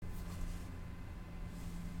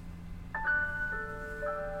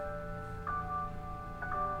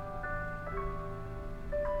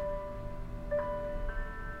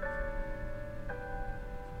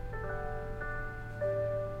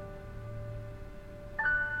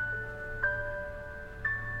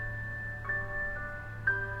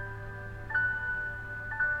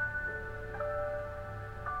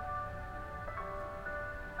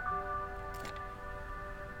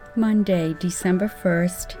Monday, December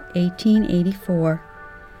 1st, 1884.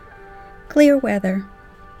 Clear weather.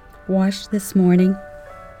 Washed this morning.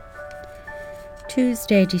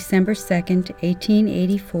 Tuesday, December 2nd,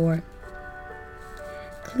 1884.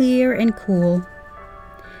 Clear and cool.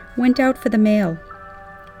 Went out for the mail.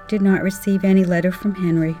 Did not receive any letter from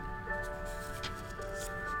Henry.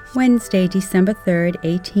 Wednesday, December 3rd,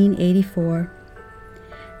 1884.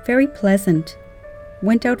 Very pleasant.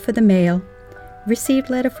 Went out for the mail. Received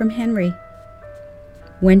letter from Henry.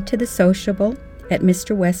 Went to the sociable at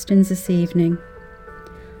Mr. Weston's this evening.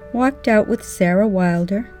 Walked out with Sarah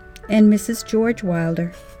Wilder and Mrs. George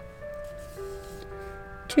Wilder.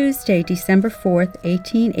 Tuesday, December 4th,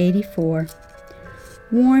 1884.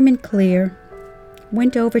 Warm and clear.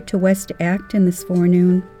 Went over to West Acton this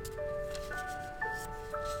forenoon.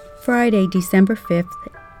 Friday, December 5th,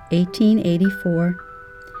 1884.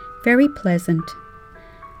 Very pleasant.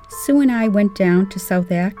 Sue and I went down to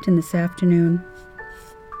South Acton this afternoon.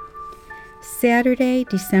 Saturday,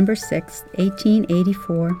 December 6th,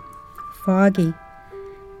 1884. Foggy.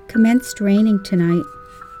 Commenced raining tonight.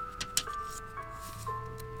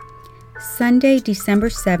 Sunday, December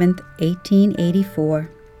 7th,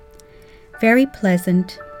 1884. Very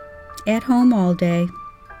pleasant. At home all day.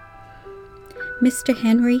 Mr.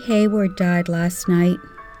 Henry Hayward died last night.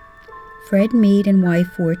 Fred Meade and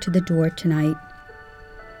wife were to the door tonight.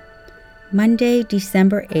 Monday,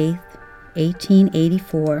 December 8th,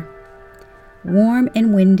 1884. Warm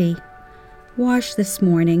and windy. Washed this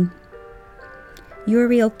morning.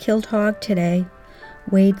 Uriel killed hog today.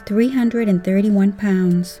 Weighed 331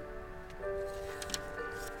 pounds.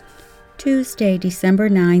 Tuesday, December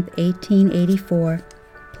 9th, 1884.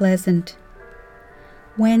 Pleasant.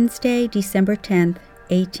 Wednesday, December 10th,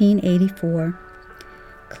 1884.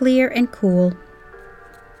 Clear and cool.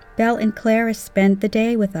 Belle and Clara spent the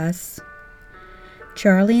day with us.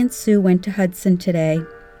 Charlie and Sue went to Hudson today.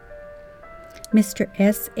 Mr.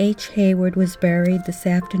 S. H. Hayward was buried this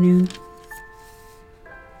afternoon.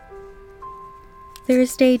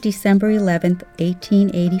 Thursday, December 11th,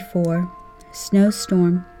 1884.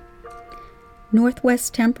 Snowstorm.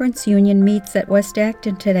 Northwest Temperance Union meets at West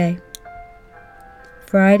Acton today.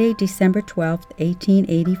 Friday, December 12th,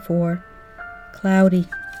 1884. Cloudy.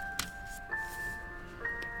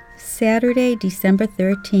 Saturday, December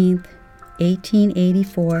 13th,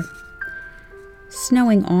 1884.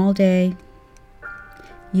 Snowing all day.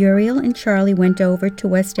 Uriel and Charlie went over to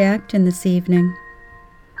West Acton this evening.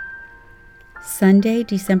 Sunday,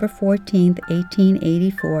 December 14th,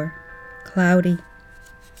 1884. Cloudy.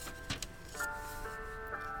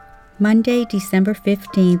 Monday, December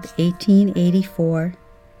 15th, 1884.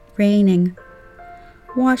 Raining.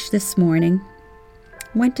 Washed this morning.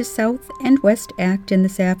 Went to South and West Acton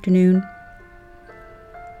this afternoon.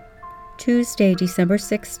 Tuesday, December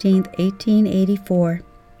 16th, 1884.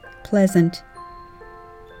 Pleasant.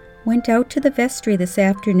 Went out to the vestry this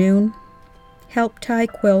afternoon. Helped tie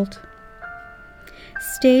quilt.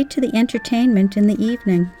 Stayed to the entertainment in the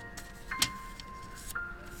evening.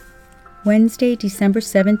 Wednesday, December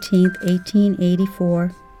 17th,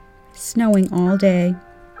 1884. Snowing all day.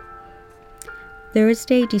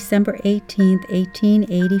 Thursday, December 18th,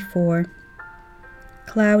 1884.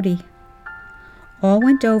 Cloudy. All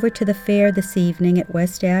went over to the fair this evening at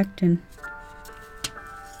West Acton.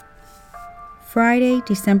 Friday,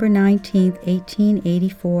 December 19th,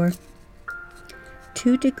 1884.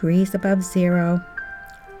 2 degrees above zero.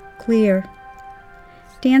 Clear.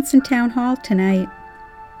 Dance in Town Hall tonight.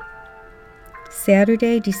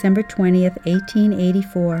 Saturday, December 20th,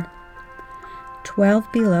 1884.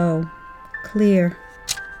 12 below. Clear.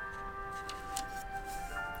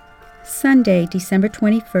 Sunday, December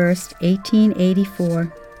 21st,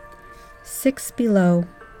 1884. 6 below.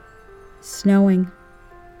 Snowing.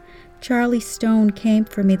 Charlie Stone came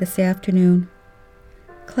for me this afternoon.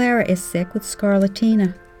 Clara is sick with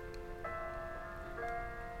scarlatina.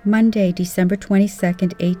 Monday, December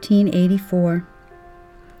 22nd, 1884.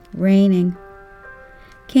 Raining.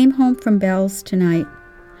 Came home from Belle's tonight.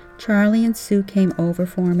 Charlie and Sue came over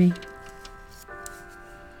for me.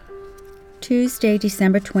 Tuesday,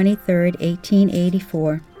 December 23rd,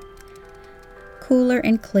 1884. Cooler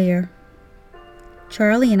and clear.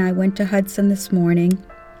 Charlie and I went to Hudson this morning.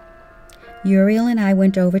 Uriel and I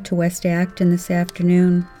went over to West Acton this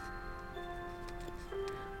afternoon.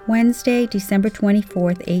 Wednesday, December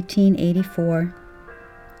 24th, 1884.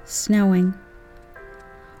 Snowing.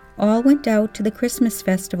 All went out to the Christmas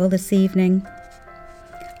festival this evening.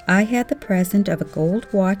 I had the present of a gold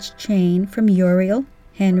watch chain from Uriel,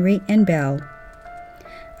 Henry, and Belle.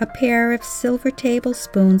 A pair of silver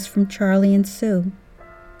tablespoons from Charlie and Sue.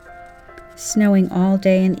 snowing all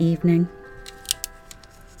day and evening.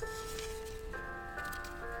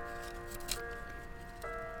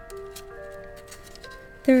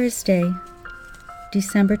 Thursday,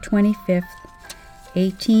 December 25th,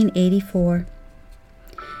 1884.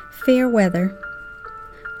 Fair weather.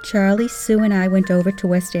 Charlie, Sue, and I went over to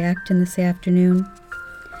West Acton this afternoon.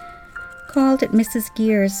 Called at Mrs.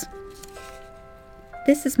 Gear's.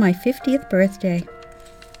 This is my 50th birthday.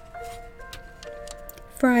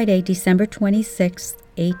 Friday, December 26th,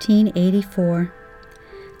 1884.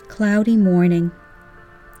 Cloudy morning.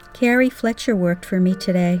 Carrie Fletcher worked for me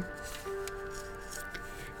today.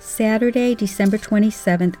 Saturday, December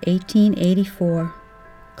 27th, 1884.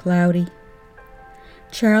 Cloudy.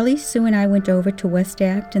 Charlie, Sue, and I went over to West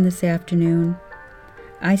Acton this afternoon.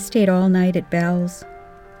 I stayed all night at Bell's.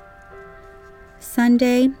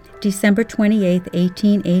 Sunday, December 28th,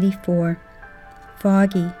 1884.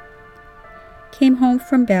 Foggy. Came home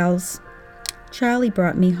from Bell's. Charlie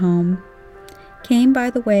brought me home. Came by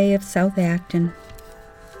the way of South Acton.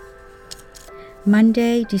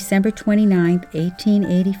 Monday, December 29th,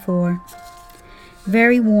 1884.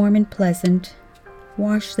 Very warm and pleasant.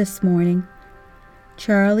 Washed this morning.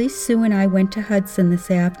 Charlie, Sue, and I went to Hudson this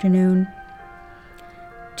afternoon.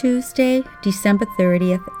 Tuesday, December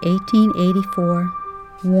 30th, 1884.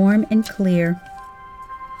 Warm and clear.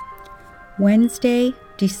 Wednesday,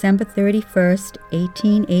 December 31st,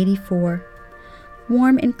 1884.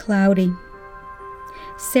 Warm and cloudy.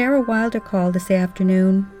 Sarah Wilder called this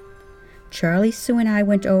afternoon. Charlie, Sue, and I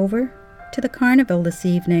went over to the carnival this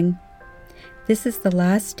evening. This is the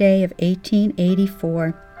last day of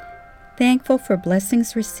 1884. Thankful for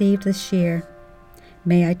blessings received this year.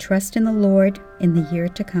 May I trust in the Lord in the year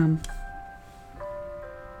to come.